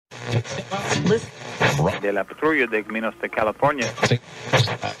De la patrulla de Caminos de California.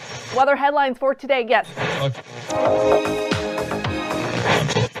 Weather headlines for today, yes.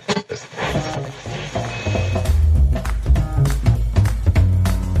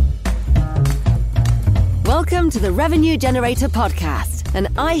 Welcome to the Revenue Generator Podcast, an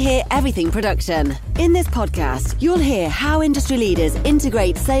I Hear Everything production. In this podcast, you'll hear how industry leaders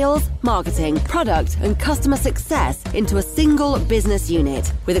integrate sales, marketing, product, and customer success into a single business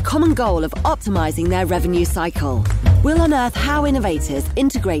unit with a common goal of optimizing their revenue cycle. We'll unearth how innovators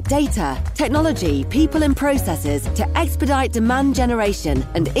integrate data, technology, people, and processes to expedite demand generation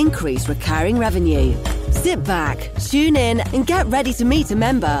and increase recurring revenue. Sit back, tune in, and get ready to meet a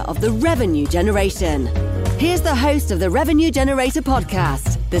member of the revenue generation. Here's the host of the Revenue Generator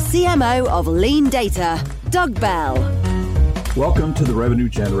Podcast, the CMO of Lean Data, Doug Bell. Welcome to the Revenue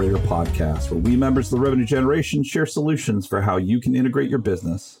Generator Podcast, where we members of the Revenue Generation share solutions for how you can integrate your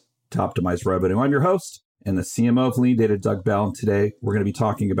business to optimize revenue. I'm your host and the CMO of Lean Data, Doug Bell, and today we're going to be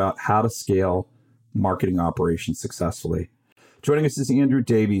talking about how to scale marketing operations successfully. Joining us is Andrew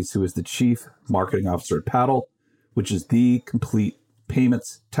Davies, who is the Chief Marketing Officer at Paddle, which is the complete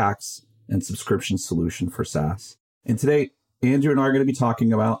payments, tax, and subscription solution for SaaS. And today, Andrew and I are going to be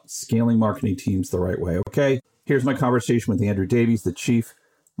talking about scaling marketing teams the right way. Okay, here's my conversation with Andrew Davies, the Chief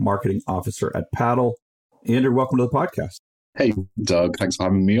Marketing Officer at Paddle. Andrew, welcome to the podcast. Hey, Doug. Thanks for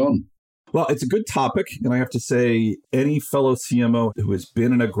having me on. Well, it's a good topic. And I have to say, any fellow CMO who has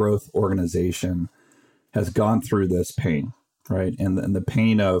been in a growth organization has gone through this pain, right? And the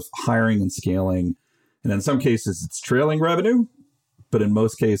pain of hiring and scaling. And in some cases, it's trailing revenue. But in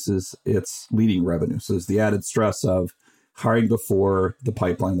most cases, it's leading revenue. So there's the added stress of hiring before the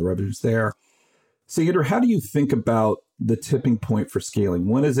pipeline, the revenue's there. So Andrew, how do you think about the tipping point for scaling?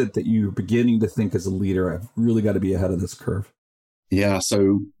 When is it that you're beginning to think as a leader, I've really got to be ahead of this curve? Yeah,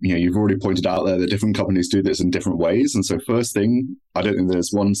 so you've already pointed out there that different companies do this in different ways. And so first thing, I don't think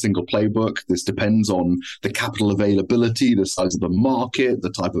there's one single playbook. This depends on the capital availability, the size of the market,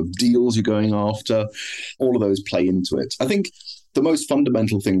 the type of deals you're going after. All of those play into it. I think the most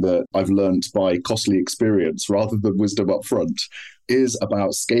fundamental thing that I've learned by costly experience rather than wisdom up front is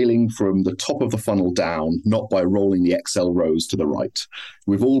about scaling from the top of the funnel down, not by rolling the Excel rows to the right.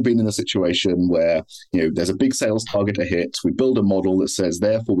 We've all been in a situation where, there's a big sales target to hit. We build a model that says,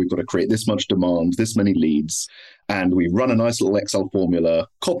 therefore, we've got to create this much demand, this many leads, and we run a nice little Excel formula,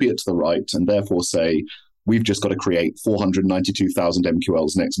 copy it to the right, and therefore say, we've just got to create 492,000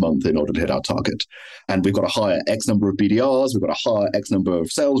 MQLs next month in order to hit our target. And we've got to hire X number of BDRs, we've got to hire X number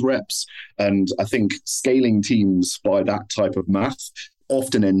of sales reps. And I think scaling teams by that type of math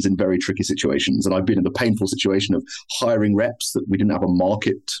often ends in very tricky situations. And I've been in the painful situation of hiring reps that we didn't have a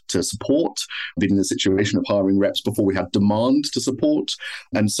market to support. I've been in the situation of hiring reps before we had demand to support.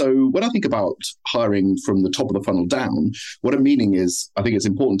 And so when I think about hiring from the top of the funnel down, what I'm meaning is I think it's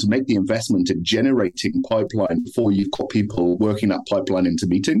important to make the investment in generating pipeline before you've got people working that pipeline into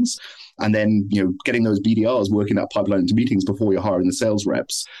meetings. And then, getting those BDRs working that pipeline into meetings before you're hiring the sales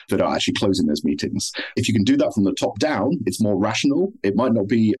reps that are actually closing those meetings. If you can do that from the top down, it's more rational. It might not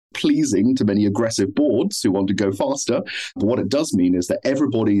be pleasing to many aggressive boards who want to go faster. But what it does mean is that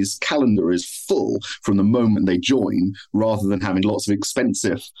everybody's calendar is full from the moment they join, rather than having lots of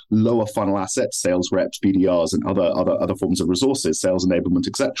expensive lower funnel assets, sales reps, BDRs, and other forms of resources, sales enablement,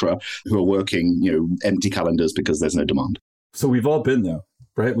 etc., who are working, empty calendars because there's no demand. So we've all been there.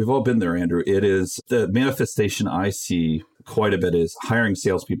 Right? We've all been there, Andrew. It is the manifestation I see quite a bit is hiring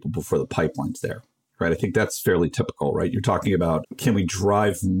salespeople before the pipeline's there, right? I think that's fairly typical, right? You're talking about, can we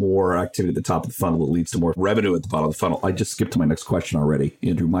drive more activity at the top of the funnel that leads to more revenue at the bottom of the funnel? I just skipped to my next question already,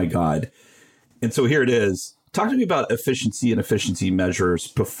 Andrew, my God. And so here it is. Talk to me about efficiency and efficiency measures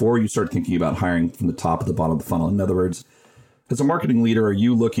before you start thinking about hiring from the top of the bottom of the funnel. In other words, as a marketing leader, are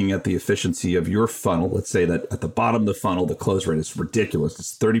you looking at the efficiency of your funnel? Let's say that at the bottom of the funnel, the close rate is ridiculous.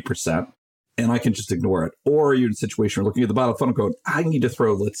 It's 30%, and I can just ignore it. Or are you in a situation where looking at the bottom of the funnel going, I need to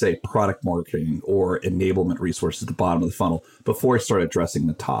throw, let's say, product marketing or enablement resources at the bottom of the funnel before I start addressing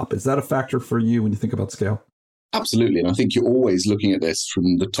the top. Is that a factor for you when you think about scale? Absolutely. And I think you're always looking at this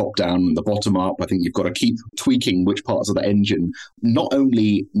from the top down and the bottom up. I think you've got to keep tweaking which parts of the engine not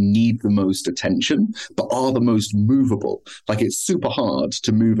only need the most attention, but are the most movable. Like, it's super hard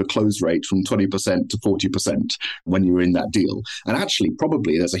to move a close rate from 20% to 40% when you're in that deal. And actually,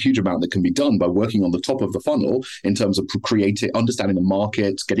 probably there's a huge amount that can be done by working on the top of the funnel in terms of understanding the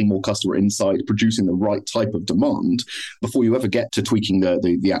market, getting more customer insight, producing the right type of demand before you ever get to tweaking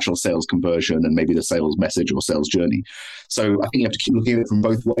the actual sales conversion and maybe the sales message or sales journey. So I think you have to keep looking at it from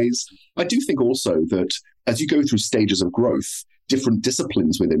both ways. I do think also that as you go through stages of growth, different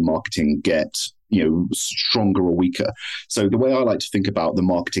disciplines within marketing get stronger or weaker. So the way I like to think about the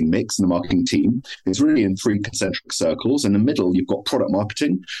marketing mix and the marketing team is really in three concentric circles. In the middle, you've got product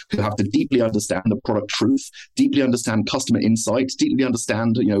marketing, who have to deeply understand the product truth, deeply understand customer insights, deeply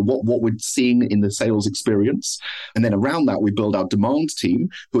understand, what we're seeing in the sales experience. And then around that, we build our demand team,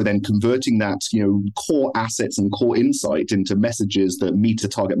 who are then converting that, core assets and core insight into messages that meet a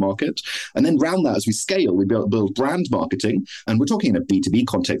target market. And then around that, as we scale, we build brand marketing. And we're talking in a B2B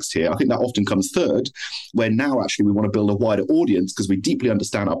context here. I think that often comes third, where now actually we want to build a wider audience because we deeply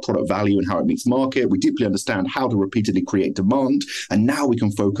understand our product value and how it meets market. We deeply understand how to repeatedly create demand. And now we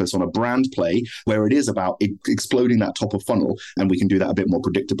can focus on a brand play where it is about exploding that top of funnel, and we can do that a bit more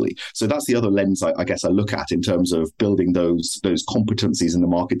predictably. So that's the other lens I guess I look at in terms of building those competencies in the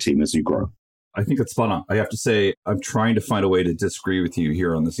market team as you grow. I think it's spot on. I have to say, I'm trying to find a way to disagree with you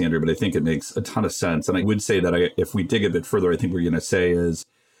here on this, Andrew, but I think it makes a ton of sense. And I would say that if we dig a bit further, I think what you're going to say is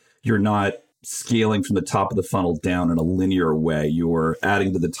you're not scaling from the top of the funnel down in a linear way. You're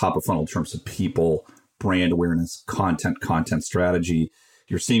adding to the top of funnel in terms of people, brand awareness, content strategy.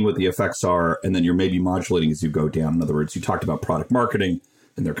 You're seeing what the effects are, and then you're maybe modulating as you go down. In other words, you talked about product marketing,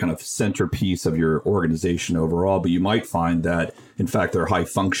 and they're kind of centerpiece of your organization overall, but you might find that, in fact, they're high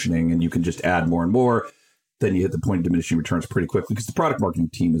functioning and you can just add more and more. Then you hit the point of diminishing returns pretty quickly because the product marketing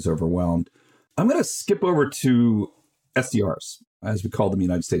team is overwhelmed. I'm going to skip over to SDRs, as we call them in the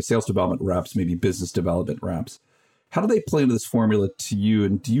United States, sales development reps, maybe business development reps. How do they play into this formula to you?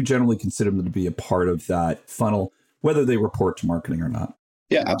 And do you generally consider them to be a part of that funnel, whether they report to marketing or not?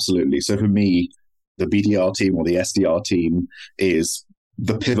 Yeah, absolutely. So for me, the BDR team or the SDR team is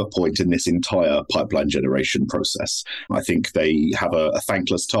the pivot point in this entire pipeline generation process. I think they have a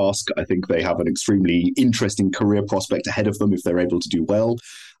thankless task. I think they have an extremely interesting career prospect ahead of them if they're able to do well.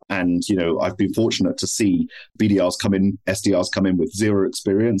 And, I've been fortunate to see BDRs come in, SDRs come in with zero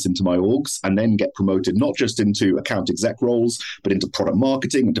experience into my orgs and then get promoted, not just into account exec roles, but into product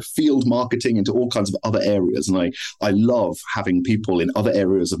marketing, into field marketing, into all kinds of other areas. And I love having people in other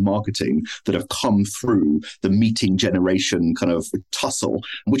areas of marketing that have come through the meeting generation kind of tussle,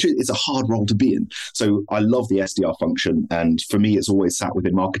 which is a hard role to be in. So I love the SDR function. And for me, it's always sat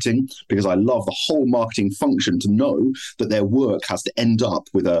within marketing because I love the whole marketing function to know that their work has to end up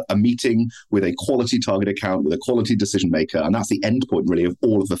with a meeting with a quality target account, with a quality decision maker. And that's the end point, really, of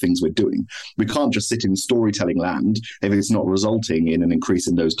all of the things we're doing. We can't just sit in storytelling land if it's not resulting in an increase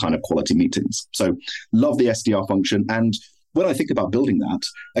in those kind of quality meetings. So love the SDR function. And when I think about building that,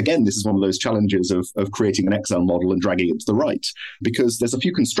 again, this is one of those challenges of creating an Excel model and dragging it to the right, because there's a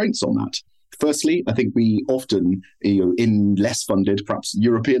few constraints on that. Firstly, I think we often, in less funded, perhaps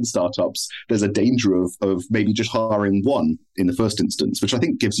European startups, there's a danger of maybe just hiring one in the first instance, which I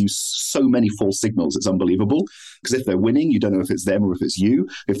think gives you so many false signals. It's unbelievable. Because if they're winning, you don't know if it's them or if it's you.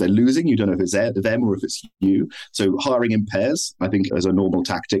 If they're losing, you don't know if it's them or if it's you. So hiring in pairs, I think, is a normal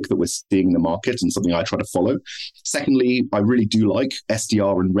tactic that we're seeing in the market and something I try to follow. Secondly, I really do like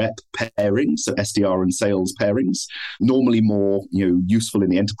SDR and rep pairings, so SDR and sales pairings. Normally more useful in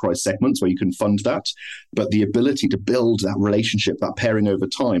the enterprise segments where you can fund that. But the ability to build that relationship, that pairing over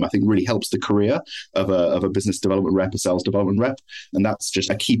time, I think really helps the career of a business development rep, a sales development rep. And that's just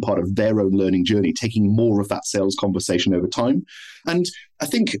a key part of their own learning journey, taking more of that sales conversation over time. And I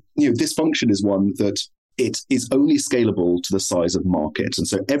think, this function is one that it is only scalable to the size of market. And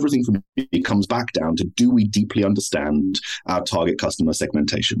so everything from it comes back down to, do we deeply understand our target customer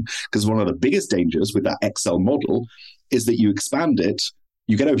segmentation? Because one of the biggest dangers with that Excel model is that you expand it,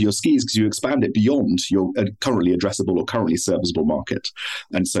 you get over your skis because you expand it beyond your currently addressable or currently serviceable market.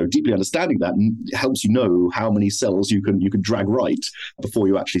 And so deeply understanding that helps you know how many cells you can drag right before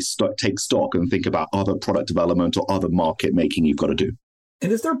you actually take stock and think about other product development or other market making you've got to do.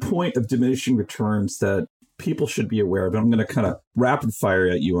 And is there a point of diminishing returns that people should be aware of? I'm going to kind of rapid fire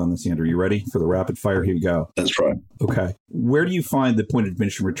at you on this, Andrew. You ready for the rapid fire? Here we go. That's right. Okay. Where do you find the point of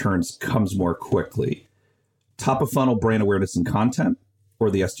diminishing returns comes more quickly? Top of funnel brand awareness and content, or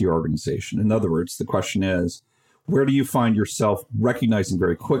the SDR organization? In other words, the question is, where do you find yourself recognizing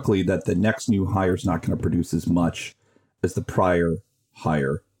very quickly that the next new hire is not going to produce as much as the prior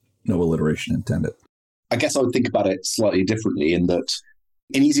hire? No alliteration intended. I guess I would think about it slightly differently in that,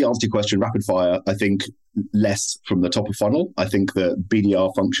 an easy answer to your question, rapid fire, I think less from the top of funnel. I think the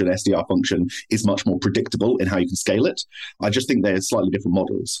BDR function, SDR function is much more predictable in how you can scale it. I just think they're slightly different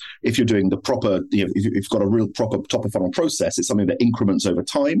models. If you're doing the proper, if you've got a real proper top of funnel process, it's something that increments over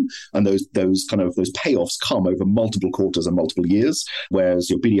time. And those payoffs come over multiple quarters and multiple years. Whereas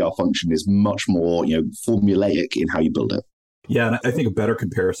your BDR function is much more, formulaic in how you build it. Yeah, and I think a better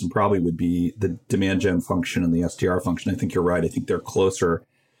comparison probably would be the demand gen function and the SDR function. I think you're right. I think they're closer.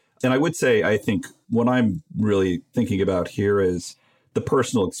 And I would say, I think what I'm really thinking about here is the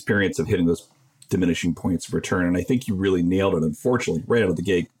personal experience of hitting those diminishing points of return. And I think you really nailed it, unfortunately, right out of the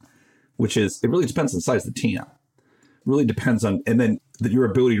gate, which is it really depends on the size of the TAM. It really depends on, and then your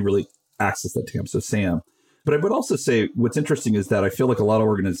ability to really access that TAM. So Sam. But I would also say what's interesting is that I feel like a lot of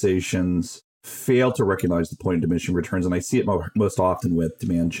organizations fail to recognize the point of diminishing returns. And I see it most often with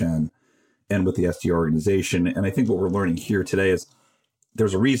demand gen and with the SDR organization. And I think what we're learning here today is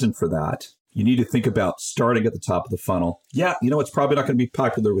there's a reason for that. You need to think about starting at the top of the funnel. Yeah, it's probably not going to be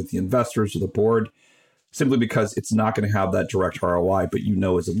popular with the investors or the board simply because it's not going to have that direct ROI. But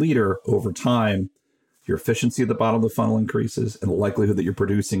as a leader, over time, your efficiency at the bottom of the funnel increases and the likelihood that you're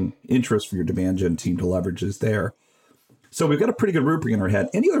producing interest for your demand gen team to leverage is there. So we've got a pretty good rubric in our head.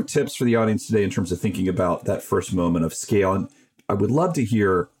 Any other tips for the audience today in terms of thinking about that first moment of scale? And I would love to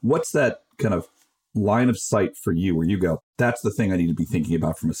hear what's that kind of line of sight for you where you go, that's the thing I need to be thinking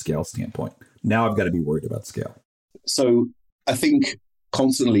about from a scale standpoint. Now I've got to be worried about scale. So I think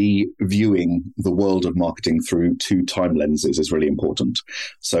constantly viewing the world of marketing through two time lenses is really important.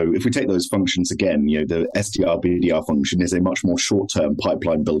 So if we take those functions again, the SDR, BDR function is a much more short-term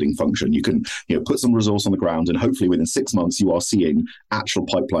pipeline building function. You can, put some resource on the ground and hopefully within 6 months, you are seeing actual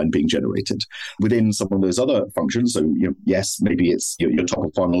pipeline being generated. Within some of those other functions, so yes, maybe it's your top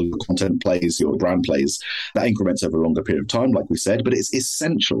of funnel, your content plays, your brand plays, that increments over a longer period of time, like we said, but it's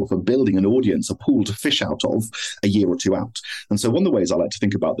essential for building an audience, a pool to fish out of a year or two out. And so one of the ways I like to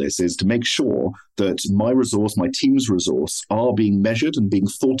think about this is to make sure that my resource, my team's resource, are being measured and being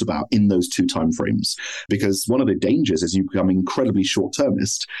thought about in those two timeframes. Because one of the dangers is you become incredibly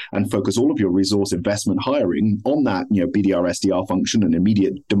short-termist and focus all of your resource investment hiring on that, BDR, SDR function and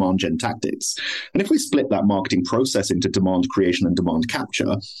immediate demand gen tactics. And if we split that marketing process into demand creation and demand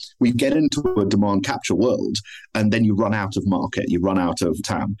capture, we get into a demand capture world, and then you run out of market, you run out of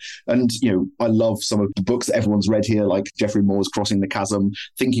TAM. And, I love some of the books that everyone's read here, like Jeffrey Moore's Crossing the Chasm,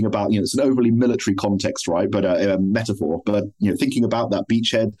 thinking about, it's an overly military context, right? But a metaphor, but, thinking about that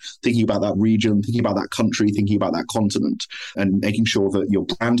beachhead, thinking about that region, thinking about that country, thinking about that continent, and making sure that your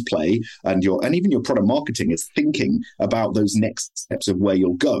brand play and even your product marketing is thinking about those next steps of where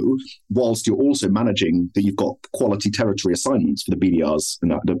you'll go, whilst you're also managing that you've got quality territory assignments for the BDRs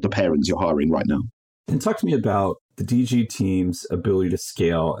and the pairings you're hiring right now. And talk to me about the DG team's ability to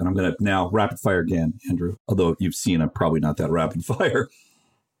scale. And I'm going to now rapid fire again, Andrew, although you've seen I'm probably not that rapid fire.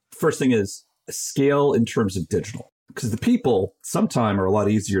 First thing is scale in terms of digital, because the people sometime are a lot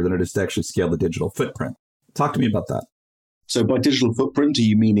easier than it is to actually scale the digital footprint. Talk to me about that. So by digital footprint, are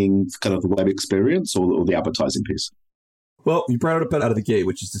you meaning kind of the web experience or the advertising piece? Well, you brought it up out of the gate,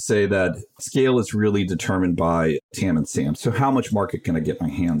 which is to say that scale is really determined by TAM and SAM. So how much market can I get my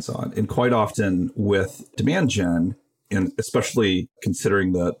hands on? And quite often with demand gen, and especially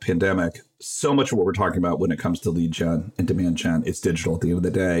considering the pandemic, so much of what we're talking about when it comes to lead gen and demand gen is digital at the end of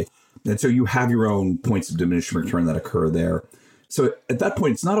the day. And so you have your own points of diminishing return that occur there. So at that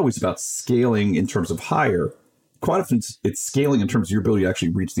point, it's not always about scaling in terms of hire. Quite often, it's scaling in terms of your ability to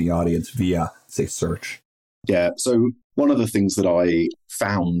actually reach the audience via, say, search. Yeah. So one of the things that I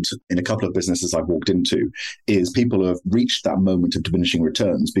found in a couple of businesses I've walked into is people have reached that moment of diminishing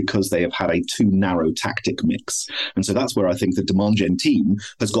returns because they have had a too narrow tactic mix. And so that's where I think the demand gen team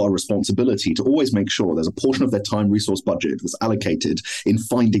has got a responsibility to always make sure there's a portion of their time, resource, budget that's allocated in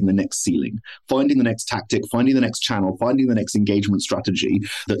finding the next ceiling, finding the next tactic, finding the next channel, finding the next engagement strategy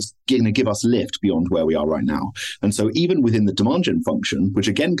that's going to give us lift beyond where we are right now. And so even within the demand gen function, which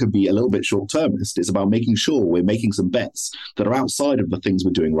again could be a little bit short-termist, it's about making sure we're making some bets that are outside of the things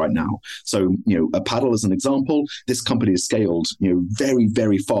we're doing right now. So, a paddle as an example, this company has scaled, very,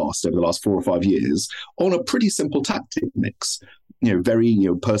 very fast over the last 4 or 5 years on a pretty simple tactic mix. Very,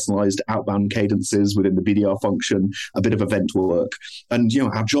 personalized outbound cadences within the BDR function, a bit of event work. And,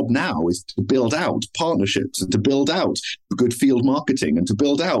 our job now is to build out partnerships and to build out good field marketing and to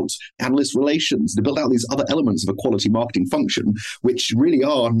build out analyst relations, to build out these other elements of a quality marketing function, which really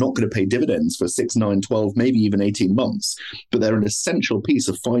are not going to pay dividends for 6, 9, 12, maybe even 18 months. But they're an essential piece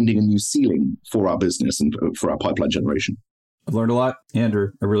of finding a new ceiling for our business and for our pipeline generation. I've learned a lot.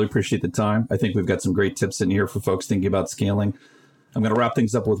 Andrew, I really appreciate the time. I think we've got some great tips in here for folks thinking about scaling. I'm going to wrap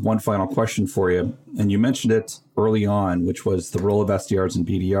things up with one final question for you. And you mentioned it early on, which was the role of SDRs and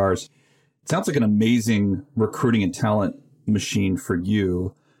BDRs. It sounds like an amazing recruiting and talent machine for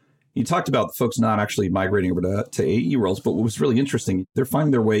you. You talked about folks not actually migrating over to AE roles, but what was really interesting, they're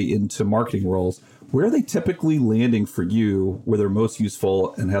finding their way into marketing roles. Where are they typically landing for you, where they're most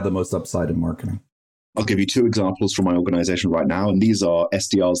useful and have the most upside in marketing? I'll give you two examples from my organization right now. And these are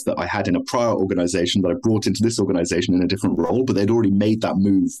SDRs that I had in a prior organization that I brought into this organization in a different role, but they'd already made that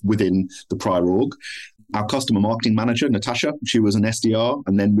move within the prior org. Our customer marketing manager, Natasha, she was an SDR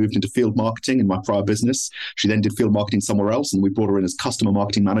and then moved into field marketing in my prior business. She then did field marketing somewhere else, and we brought her in as customer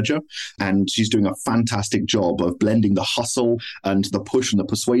marketing manager. And she's doing a fantastic job of blending the hustle and the push and the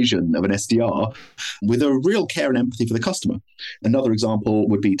persuasion of an SDR with a real care and empathy for the customer. Another example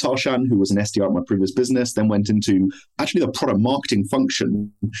would be Tarshan, who was an SDR at my previous business, then went into actually the product marketing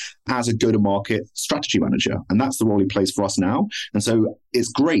function as a go-to-market strategy manager. And that's the role he plays for us now. And so it's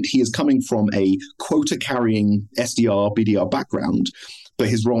great. He is coming from a quota-carrying SDR, BDR background, but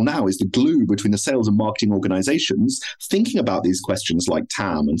his role now is the glue between the sales and marketing organizations, thinking about these questions like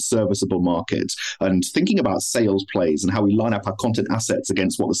TAM and serviceable market, and thinking about sales plays and how we line up our content assets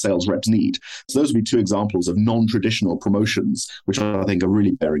against what the sales reps need. So those would be two examples of non-traditional promotions, which I think are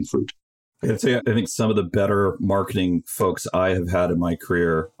really bearing fruit. I'd say I think some of the better marketing folks I have had in my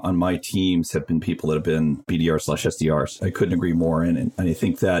career on my teams have been people that have been BDR/SDRs. I couldn't agree more. And I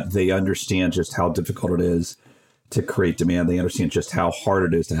think that they understand just how difficult it is to create demand. They understand just how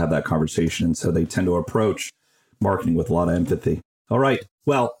hard it is to have that conversation. And so they tend to approach marketing with a lot of empathy. All right.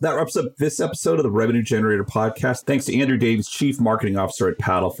 Well, that wraps up this episode of the Revenue Generator Podcast. Thanks to Andrew Davies, Chief Marketing Officer at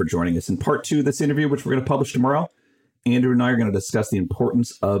Paddle, for joining us. In part 2 of this interview, which we're going to publish tomorrow, Andrew and I are going to discuss the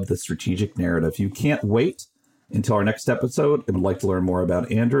importance of the strategic narrative. You can't wait until our next episode and would like to learn more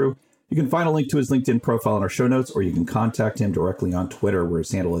about Andrew. You can find a link to his LinkedIn profile in our show notes, or you can contact him directly on Twitter, where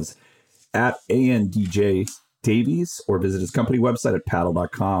his handle is @ANDJDavies, or visit his company website at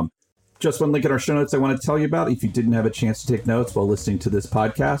paddle.com. Just one link in our show notes I want to tell you about. If you didn't have a chance to take notes while listening to this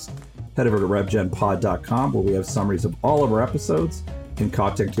podcast, head over to revgenpod.com, where we have summaries of all of our episodes and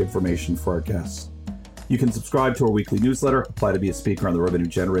contact information for our guests. You can subscribe to our weekly newsletter, apply to be a speaker on the Revenue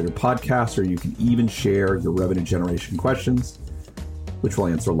Generator Podcast, or you can even share your revenue generation questions, which we'll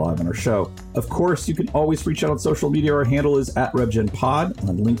answer live on our show. Of course, you can always reach out on social media. Our handle is @RevGenPod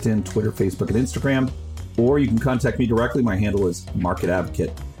on LinkedIn, Twitter, Facebook, and Instagram, or you can contact me directly. My handle is Market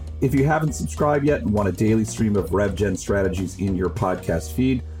Advocate. If you haven't subscribed yet and want a daily stream of RevGen strategies in your podcast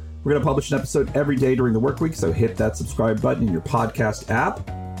feed, we're going to publish an episode every day during the work week, so hit that subscribe button in your podcast app,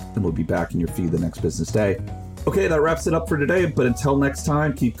 and we'll be back in your feed the next business day. Okay, that wraps it up for today. But until next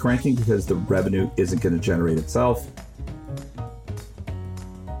time, keep cranking, because the revenue isn't going to generate itself.